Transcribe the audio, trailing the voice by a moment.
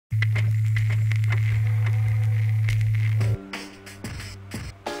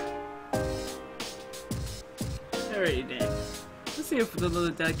here for the little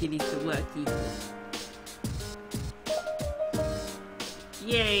duckies to lucky.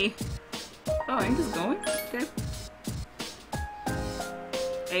 Yay. Oh, Angus going? Okay.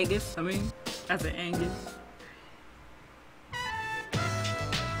 Angus, I said Angus.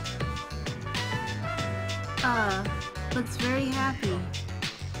 Looks very happy.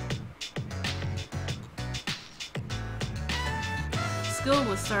 School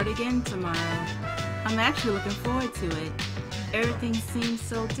will start again tomorrow. I'm actually looking forward to it. Everything seems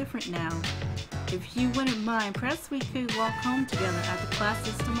so different now. If you wouldn't mind, perhaps we could walk home together after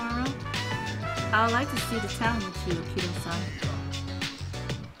classes tomorrow. I'd like to see the town with you, Akito-san.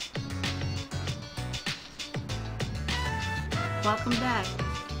 Welcome back.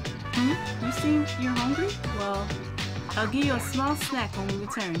 You seem you're hungry? Well, I'll give you a small snack when we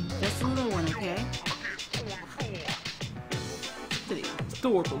return. Just a little one, okay? The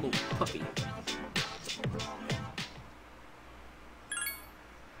adorable little puppy.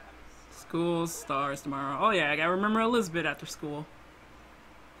 School starts tomorrow. Oh yeah, I gotta remember Elizabeth after school.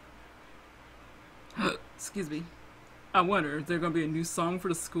 Excuse me. I wonder, is there gonna be a new song for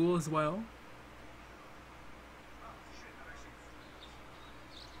the school as well?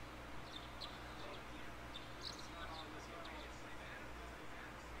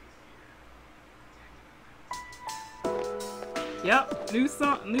 Yep, new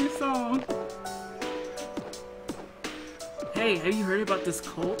song. Hey, have you heard about this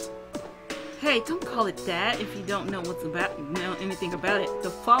cult? Hey, don't call it that if you don't know anything about it. The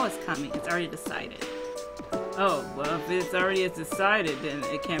fall is coming. It's already decided. Oh, well, if it's already decided, then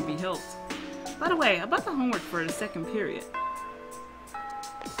it can't be helped. By the way, about the homework for the second period.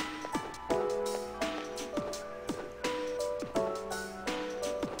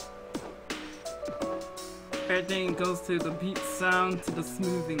 Everything goes to the beat sound to the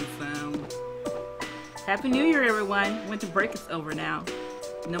smoothing sound. Happy New Year, everyone. Winter break is over now.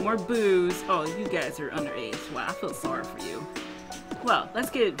 No more booze. Oh, you guys are underage. Wow, I feel sorry for you. Well, let's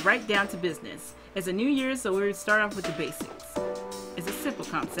get right down to business. It's a new year, so we'll start off with the basics. It's a simple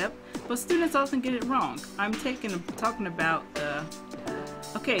concept, but students often get it wrong. I'm talking about,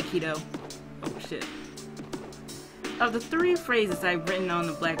 okay, Akito. Oh, shit. Of the 3 phrases I've written on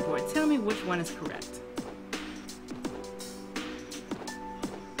the blackboard, tell me which one is correct.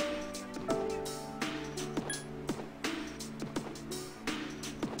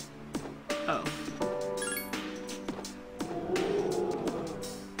 Oh.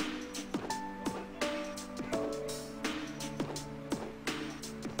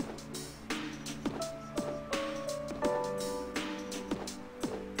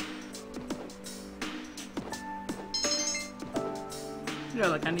 Yeah,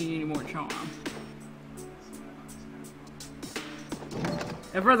 like I need any more charm.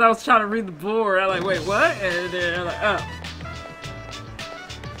 At first I was trying to read the board, I was like, wait, what? And then I'm like, oh.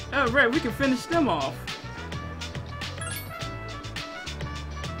 Oh, right, we can finish them off.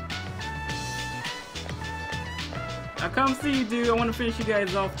 I'll come see you, dude. I want to finish you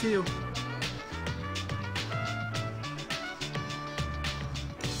guys off, too.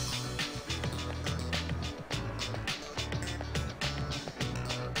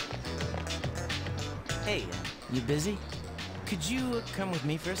 Hey, you busy? Could you come with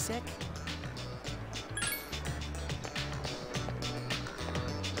me for a sec?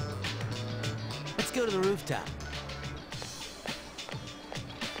 Let's go to the rooftop.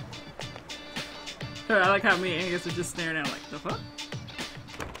 I like how me and Angus are just staring at him like, the fuck?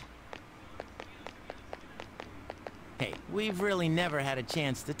 Hey, we've really never had a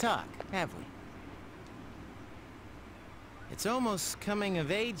chance to talk, have we? It's almost coming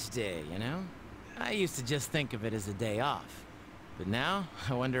of age day, you know? I used to just think of it as a day off. But now,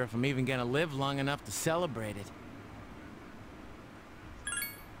 I wonder if I'm even gonna live long enough to celebrate it.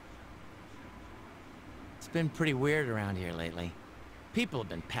 It's been pretty weird around here lately. People have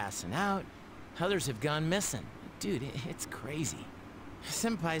been passing out. Others have gone missing. Dude, it's crazy.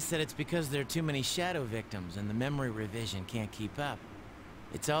 Senpai said it's because there are too many shadow victims and the memory revision can't keep up.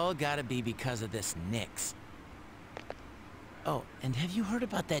 It's all gotta be because of this Nyx. Oh, and have you heard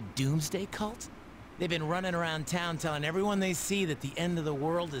about that doomsday cult? They've been running around town telling everyone they see that the end of the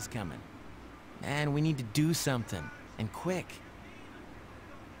world is coming. Man, we need to do something, and quick.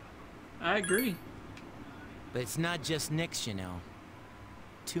 I agree. But it's not just Nyx, you know.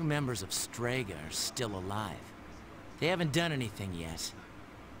 2 members of Strega are still alive. They haven't done anything yet,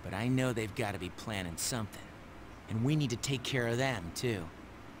 but I know they've got to be planning something. And we need to take care of them, too.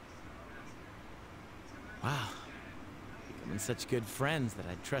 Wow. Becoming such good friends that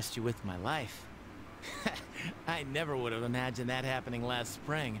I'd trust you with my life. I never would have imagined that happening last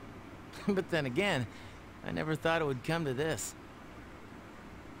spring. But then again, I never thought it would come to this.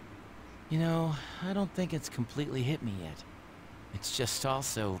 You know, I don't think it's completely hit me yet. It's just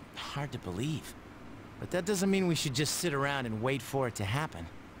also hard to believe. But that doesn't mean we should just sit around and wait for it to happen.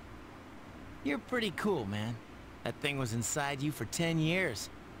 You're pretty cool, man. That thing was inside you for 10 years,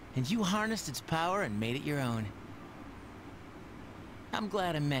 and you harnessed its power and made it your own. I'm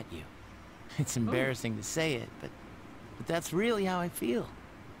glad I met you. It's embarrassing to say it, but that's really how I feel.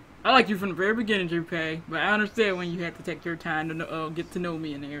 I like you from the very beginning, Junpei, but I understand when you have to take your time to get to know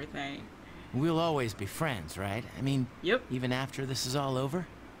me and everything. We'll always be friends, right? I mean, Yep. even after this is all over?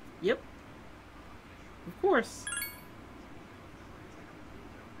 Yep. Of course.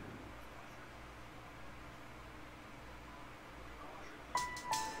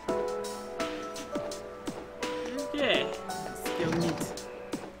 Okay. Let's go meet.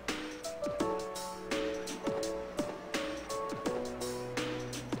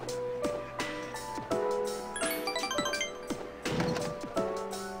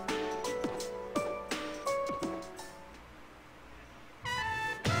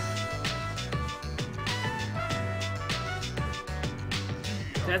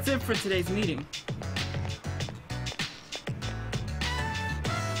 That's it for today's meeting.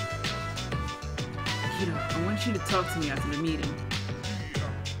 Akito, I want you to talk to me after the meeting.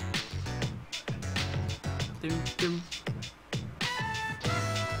 Dum, dum.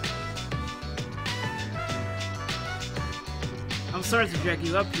 I'm sorry to drag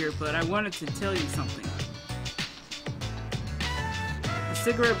you up here, but I wanted to tell you something. The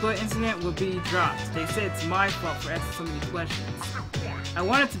cigarette butt incident will be dropped. They said it's my fault for asking so many questions. I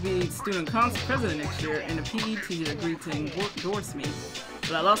wanted to be student council president next year, and the PE teacher agreed to endorse me,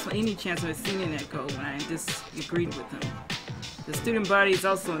 but I lost any chance of a senior net goal when I disagreed with him. The student body is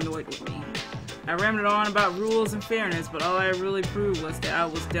also annoyed with me. I rambled on about rules and fairness, but all I really proved was that I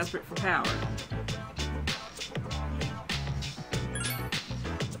was desperate for power.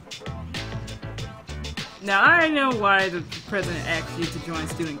 Now I know why the president asked you to join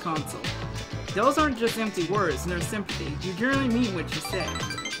student council. Those aren't just empty words, and they're sympathy. You generally mean what you say.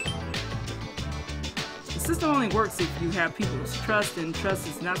 The system only works if you have people's trust, and trust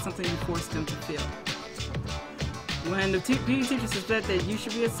is not something you force them to feel. When the PE teacher said that you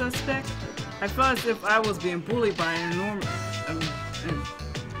should be a suspect, I felt as if I was being bullied by an enormous,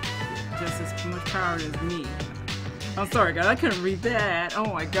 just as much power as me. I'm sorry, guys, I couldn't read that.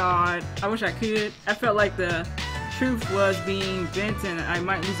 Oh my god, I wish I could. I felt like the truth was being bent and I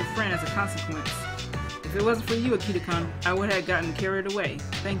might lose a friend as a consequence. If it wasn't for you, Akito-kun, I would have gotten carried away.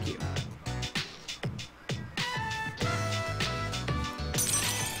 Thank you.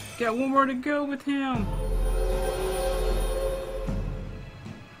 Got one more to go with him.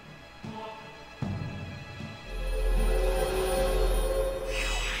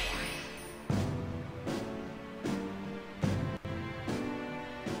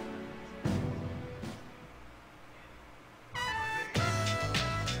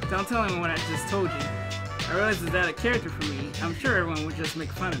 Don't tell anyone what I just told you. I realize it's out of character for me. I'm sure everyone would just make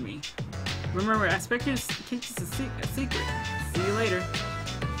fun of me. Remember, I expect you to keep this a secret. See you later.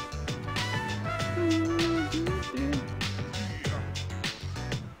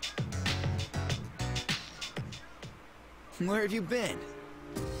 Where have you been?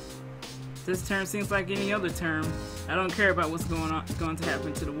 This term seems like any other term. I don't care about what's going to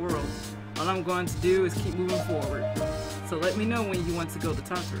happen to the world. All I'm going to do is keep moving forward. So let me know when you want to go to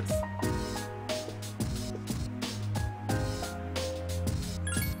Tartarus.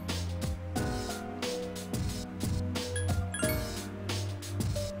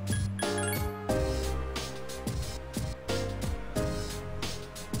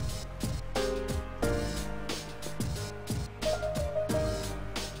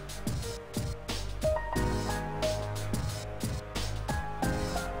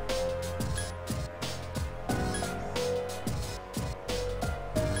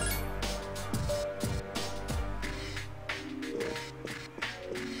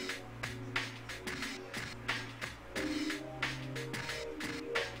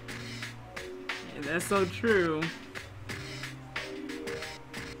 That's so true.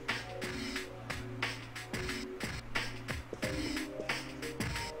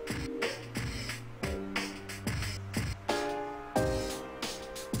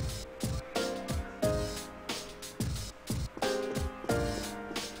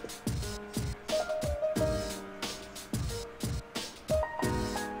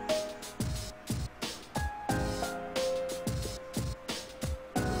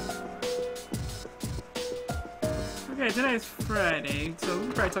 Okay, today's Friday, so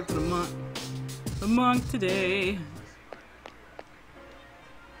we'll probably talk to the monk. The monk today.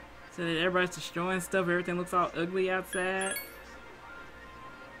 So that everybody's destroying stuff, everything looks all ugly outside.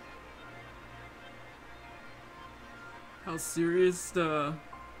 How serious the...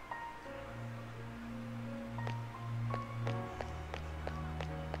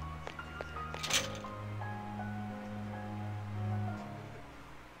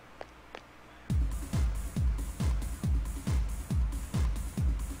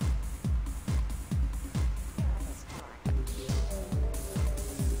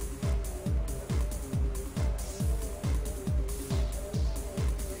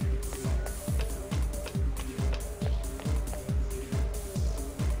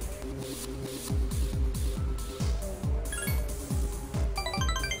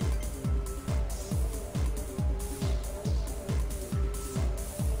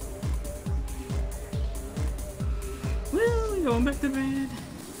 Woo, going back to bed.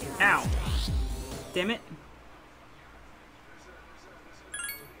 Ow. Damn it.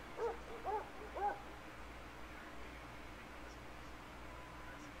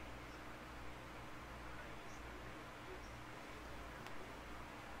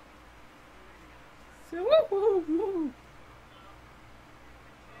 So, woo, woo, woo.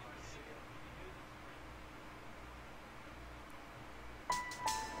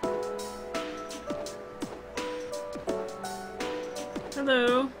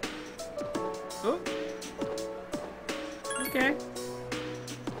 Hello. Oh. Okay.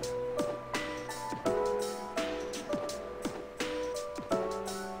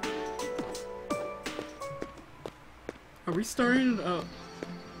 Are we starting? Oh.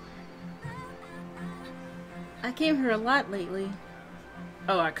 I came here a lot lately.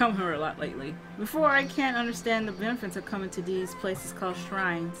 Oh, I come here a lot lately. Before, I can't understand the benefits of coming to these places called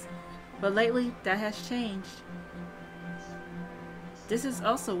shrines. But lately, that has changed. This is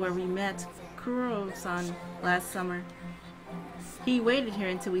also where we met Kuro-san last summer. He waited here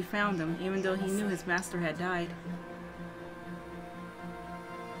until we found him, even though he knew his master had died.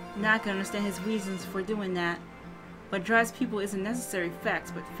 Now I can understand his reasons for doing that. What drives people isn't necessarily facts,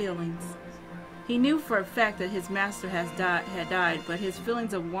 but feelings. He knew for a fact that his master had died, but his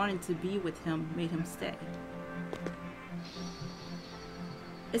feelings of wanting to be with him made him stay.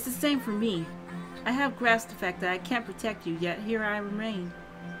 It's the same for me. I have grasped the fact that I can't protect you, yet here I remain.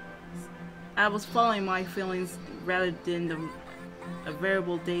 I was following my feelings rather than the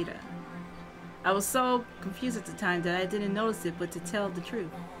variable data. I was so confused at the time that I didn't notice it, but to tell the truth.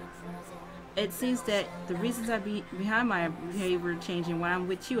 It seems that the reasons behind my behavior changing when I'm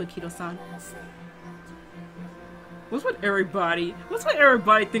with you, Akito-san. What's with everybody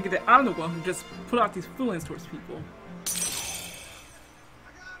thinking that I'm the one who just put out these feelings towards people?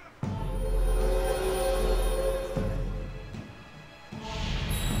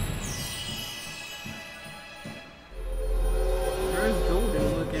 Where's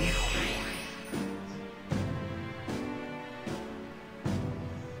Golden looking?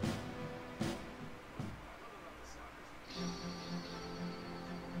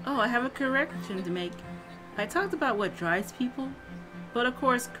 Oh, I have a correction to make. I talked about what drives people, but of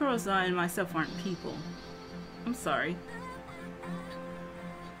course Kuro-san and myself aren't people. I'm sorry.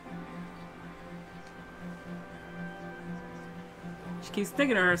 She keeps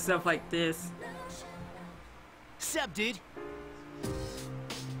thinking of herself like this. Sup, dude?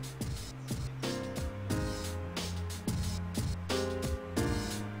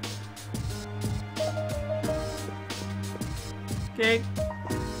 Okay.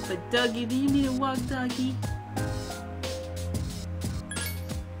 But Dougie, do you need a walk, Dougie?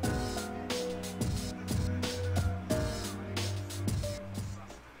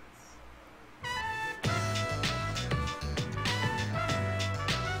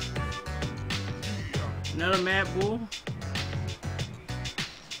 Another mad bull.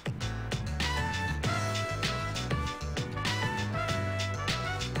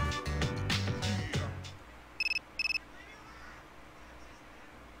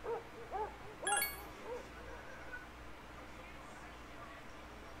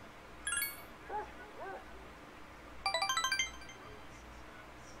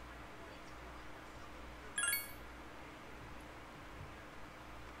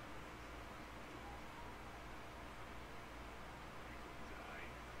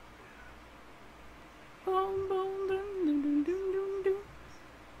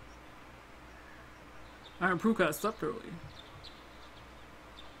 Iron Pruka slept early.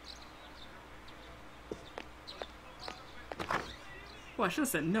 Well, I should have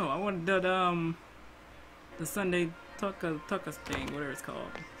said no. I wanted the Sunday Tucka thing, whatever it's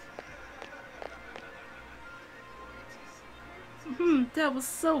called. That was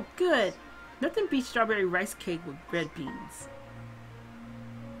so good. Nothing beats strawberry rice cake with red beans.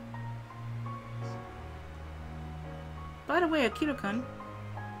 By the way, Akito-kun,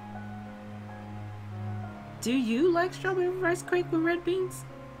 Do you like strawberry rice cake with red beans?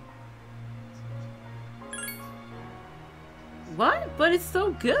 What? But it's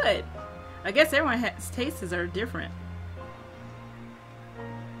so good. I guess everyone's tastes are different.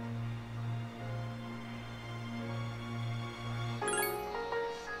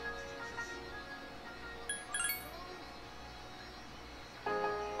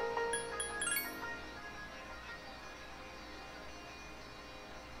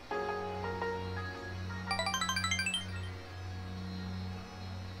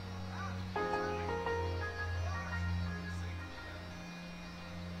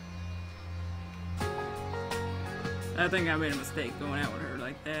 I think I made a mistake going out with her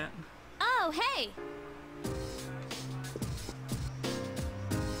like that. Oh, hey!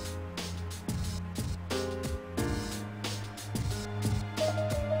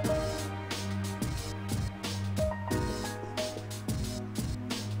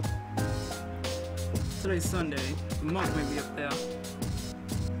 Today's Sunday. The monk may be up there.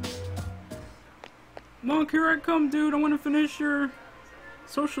 Monk, here I come, dude. I want to finish your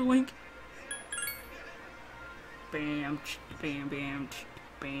social link. Bam, bam, bam,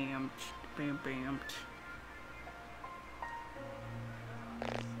 bam, bam, bam.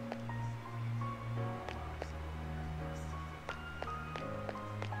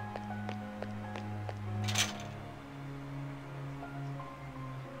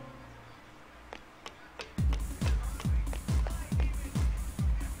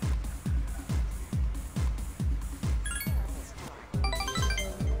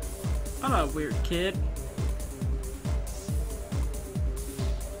 I'm not a weird kid.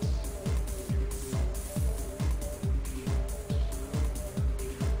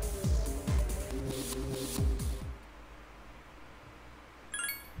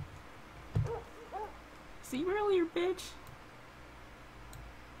 See you earlier, bitch.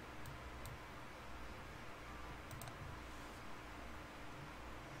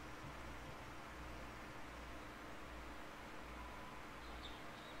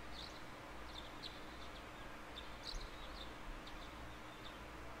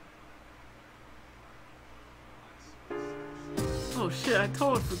 Oh shit, I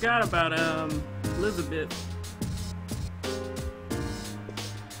totally forgot about Elizabeth.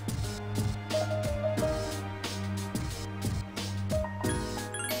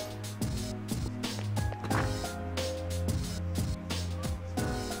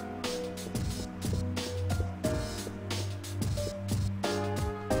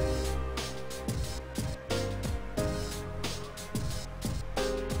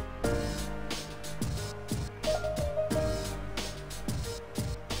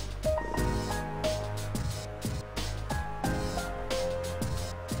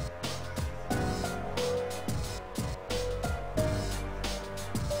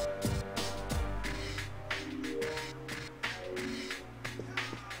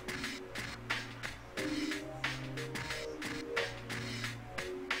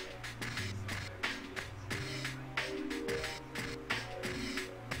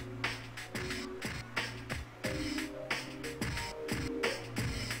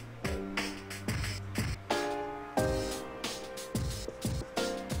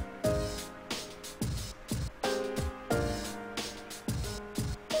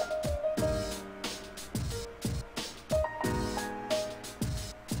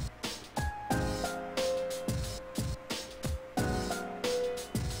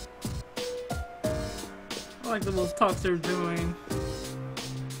 I like the little talks they're doing.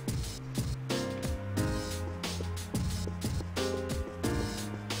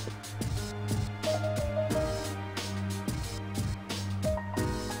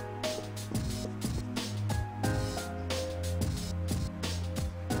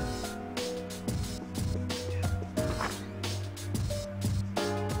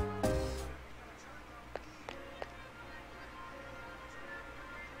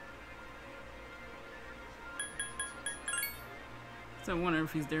 So I wonder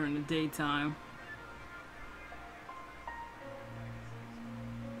if he's there in the daytime.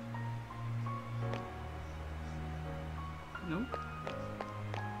 Nope.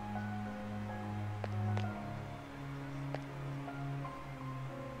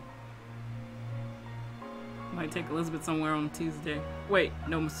 Might take Elizabeth somewhere on Tuesday. Wait,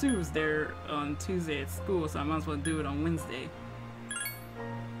 no, Masu's there on Tuesday at school, so I might as well do it on Wednesday.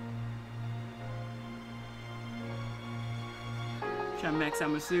 Try to max out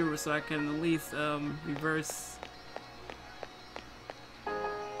my sewer so I can at least reverse.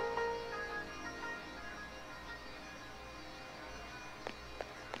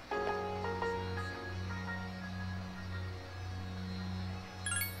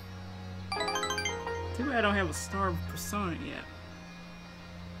 Too bad I don't have a star persona yet.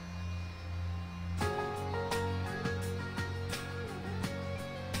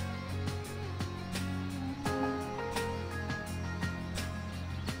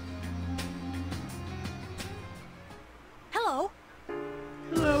 Hello.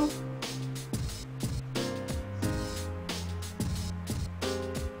 Hello.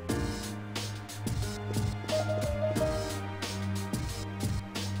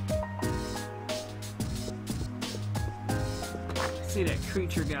 See that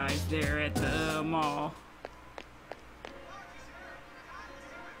creature guy there at the mall.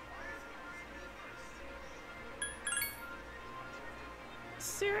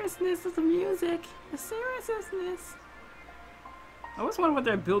 Seriousness of the music. The seriousness. I always wonder what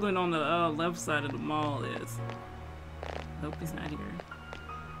that building on the left side of the mall is. Hope he's not here.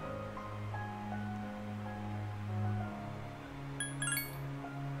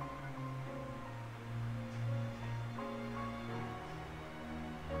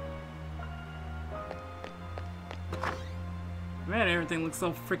 Man, everything looks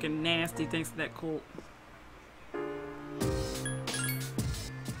so freaking nasty thanks to that cult. Of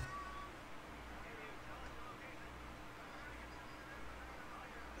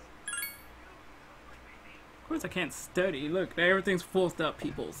course I can't study. Look, everything's full of stuff,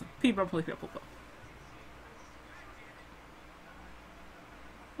 people. People.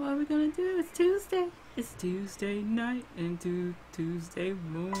 What are we gonna do? It's Tuesday. It's Tuesday night into Tuesday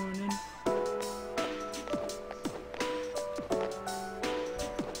morning.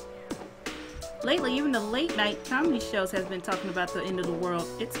 Lately, even the late night comedy shows has been talking about the end of the world.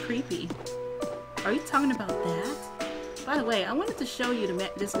 It's creepy. Are you talking about that? By the way, I wanted to show you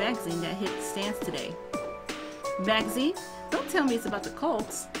this magazine that hit stands today. Magazine? Don't tell me it's about the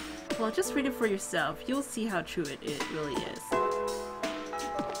cults. Well, just read it for yourself. You'll see how true it really is.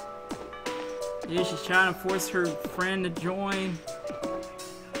 Yeah, she's trying to force her friend to join.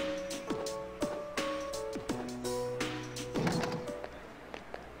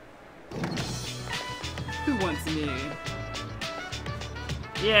 Who wants me?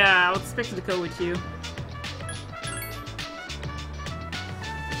 Yeah, I was expecting to go with you.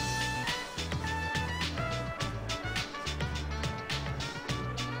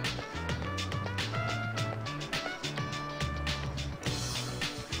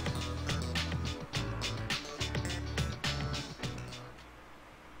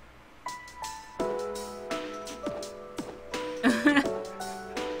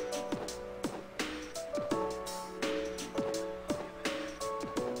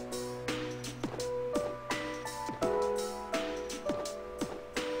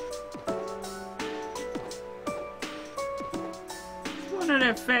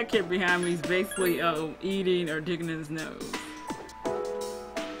 That fat kid behind me is basically eating or digging in his nose.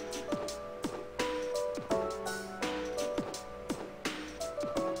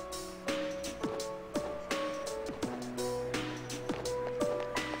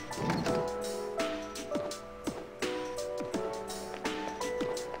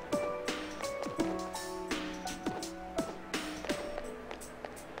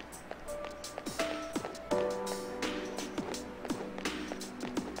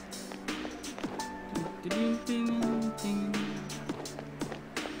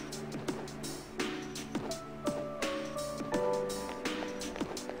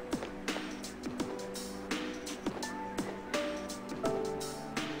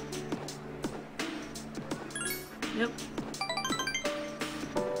 Yep.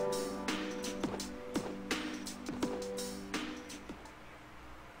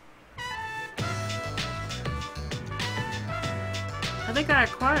 I think I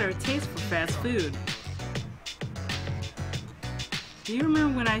acquired a taste for fast food. Do you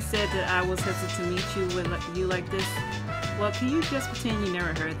remember when I said that I was hesitant to meet you with you like this? Well, can you just pretend you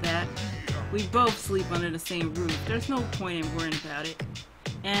never heard that? We both sleep under the same roof. There's no point in worrying about it.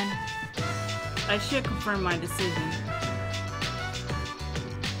 And I should confirm my decision.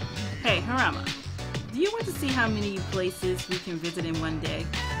 Hey, Harama, do you want to see how many places we can visit in one day?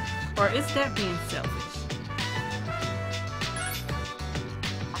 Or is that being selfish?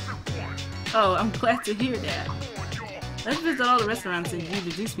 Oh, I'm glad to hear that. Let's visit all the restaurants that you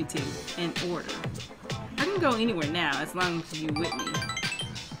introduced me to in order. I can go anywhere now as long as you're with me.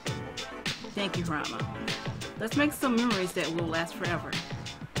 Thank you, Harama. Let's make some memories that will last forever.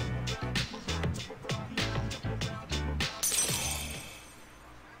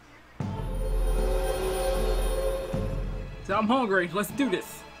 So I'm hungry. Let's do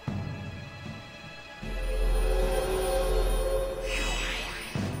this.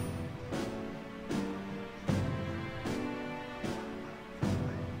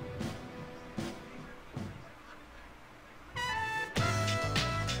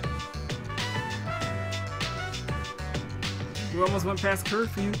 We almost went past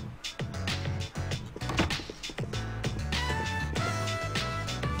curfew.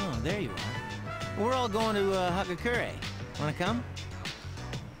 Oh, there you are. We're all going to Hagakure. Wanna come?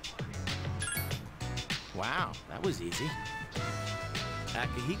 Wow, that was easy.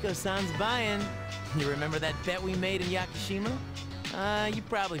 Akihiko-san's buying. You remember that bet we made in Yakushima? You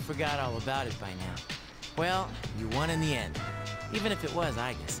probably forgot all about it by now. Well, you won in the end. Even if it was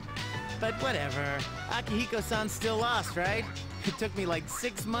Aigis. But whatever. Akihiko-san still lost, right? It took me like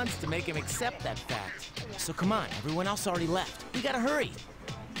 6 months to make him accept that fact. So come on, everyone else already left. We gotta hurry.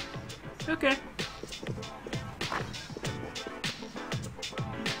 Okay.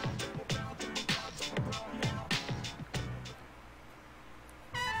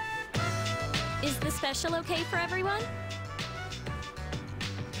 Is the special okay for everyone?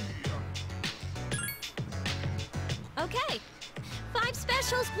 Okay. 5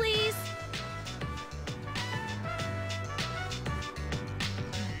 specials, please.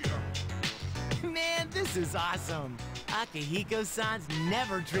 Man, this is awesome. Akihiko-san's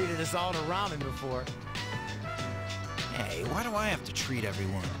never treated us all to ramen before. Hey, why do I have to treat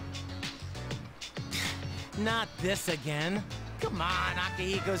everyone? Not this again. Come on,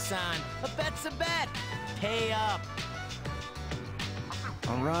 Akihiko-san. A bet's a bet. Pay up.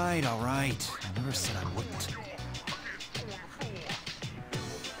 All right. I never said I wouldn't.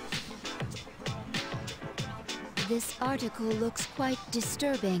 This article looks quite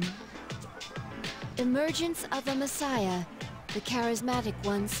disturbing. Emergence of a Messiah. The charismatic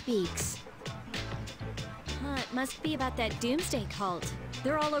one speaks. It must be about that doomsday cult.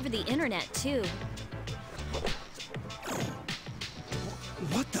 They're all over the internet, too.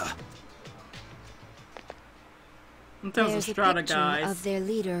 What the? In terms of There's a Strata picture guys, of their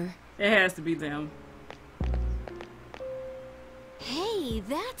leader. it has to be them. Hey,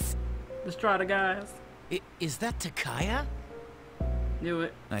 that's... The Strata guys. Is that Takaya? Knew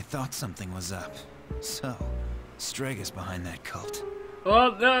it. I thought something was up. So, Strega's behind that cult.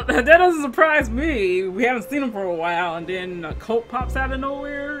 Well, that doesn't surprise me. We haven't seen them for a while, and then a cult pops out of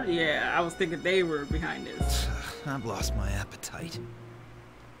nowhere. Yeah, I was thinking they were behind this. I've lost my appetite.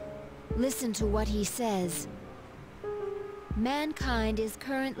 Listen to what he says. Mankind is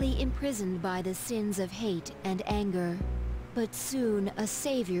currently imprisoned by the sins of hate and anger. But soon a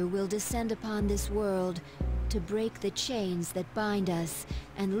savior will descend upon this world to break the chains that bind us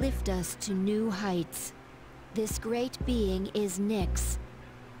and lift us to new heights. This great being is Nyx.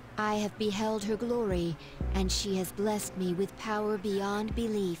 I have beheld her glory, and she has blessed me with power beyond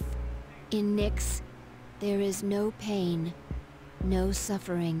belief. In Nyx, there is no pain, no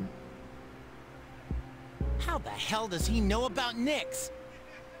suffering. How the hell does he know about Nyx?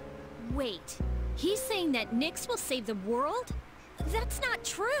 Wait. He's saying that Nyx will save the world? That's not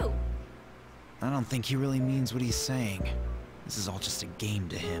true. I don't think he really means what he's saying. This is all just a game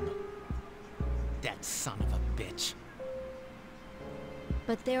to him. That son of a bitch.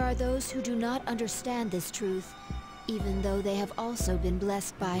 But there are those who do not understand this truth, even though they have also been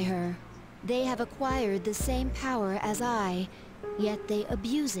blessed by her. They have acquired the same power as I, yet they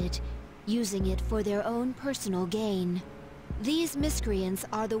abuse it, using it for their own personal gain. These miscreants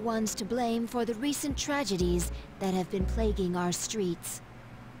are the ones to blame for the recent tragedies that have been plaguing our streets.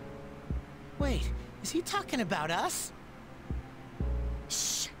 Wait, is he talking about us?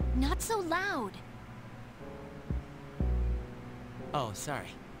 Shh, not so loud. Oh, sorry.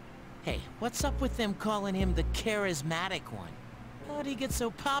 Hey, what's up with them calling him the charismatic one? How'd he get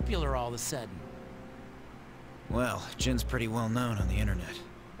so popular all of a sudden? Well, Jin's pretty well known on the internet.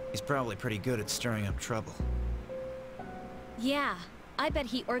 He's probably pretty good at stirring up trouble. Yeah, I bet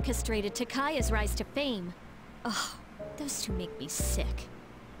he orchestrated Takaya's rise to fame. Ugh, those two make me sick.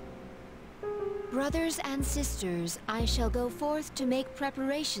 Brothers and sisters, I shall go forth to make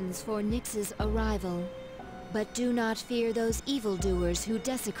preparations for Nyx's arrival. But do not fear those evildoers who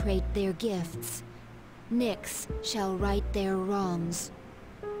desecrate their gifts. Nyx shall right their wrongs.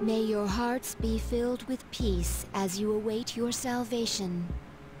 May your hearts be filled with peace as you await your salvation.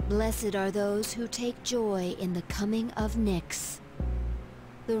 Blessed are those who take joy in the coming of Nyx.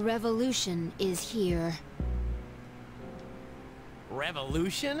 The revolution is here.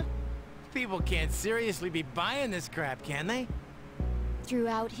 Revolution? People can't seriously be buying this crap, can they?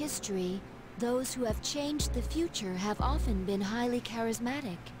 Throughout history, those who have changed the future have often been highly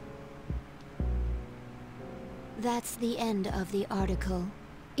charismatic. That's the end of the article.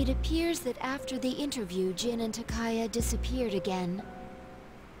 It appears that after the interview, Jin and Takaya disappeared again.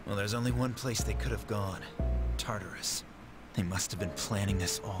 Well, there's only one place they could have gone. Tartarus. They must have been planning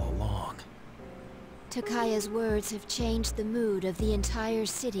this all along. Takaya's words have changed the mood of the entire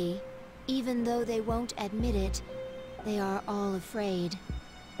city. Even though they won't admit it, They are all afraid.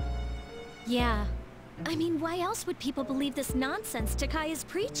 Yeah. I mean, why else would people believe this nonsense Takai is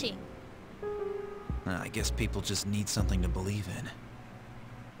preaching? I guess people just need something to believe in.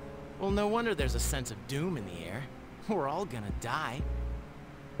 Well, no wonder there's a sense of doom in the air. We're all gonna die.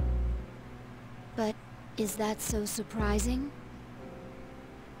 But is that so surprising?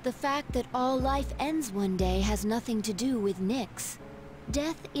 The fact that all life ends one day has nothing to do with Nyx.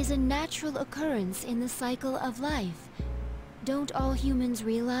 Death is a natural occurrence in the cycle of life. Don't all humans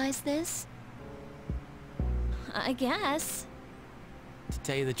realize this? I guess. To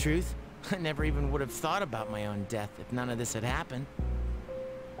tell you the truth, I never even would have thought about my own death if none of this had happened.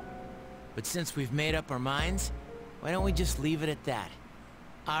 But since we've made up our minds, why don't we just leave it at that?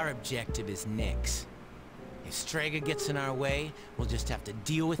 Our objective is Nyx. If Strega gets in our way, we'll just have to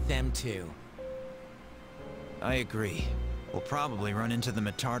deal with them too. I agree. We'll probably run into them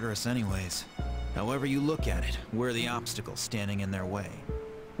at Tartarus anyways. However you look at it, we're the obstacle standing in their way.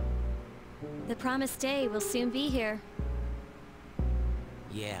 The promised day will soon be here.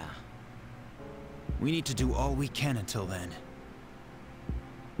 Yeah. We need to do all we can until then.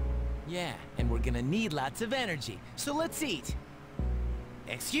 Yeah, and we're gonna need lots of energy, so let's eat.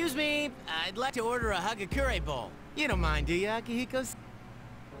 Excuse me, I'd like to order a Hagakure bowl. You don't mind, do you, Akihiko?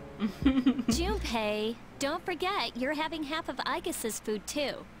 Junpei, don't forget, you're having half of Aigus's food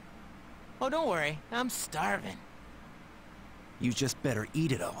too. Oh, don't worry, I'm starving. You just better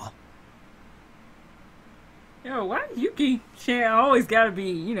eat it all. Yo, why Yuki-chan always gotta be,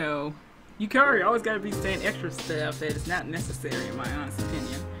 you know, Yukari always gotta be saying extra stuff that is not necessary in my honest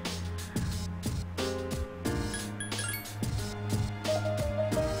opinion.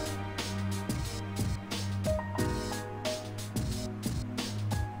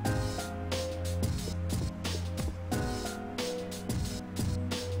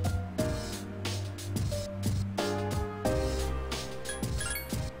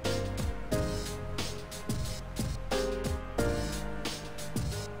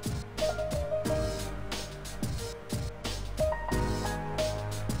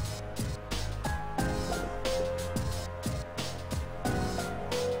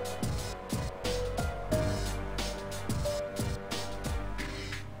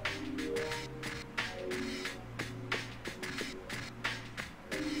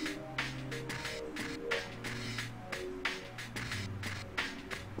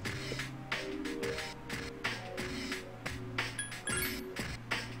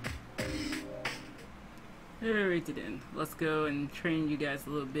 Alright then, let's go and train you guys a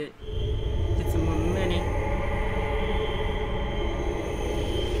little bit. Get some more money.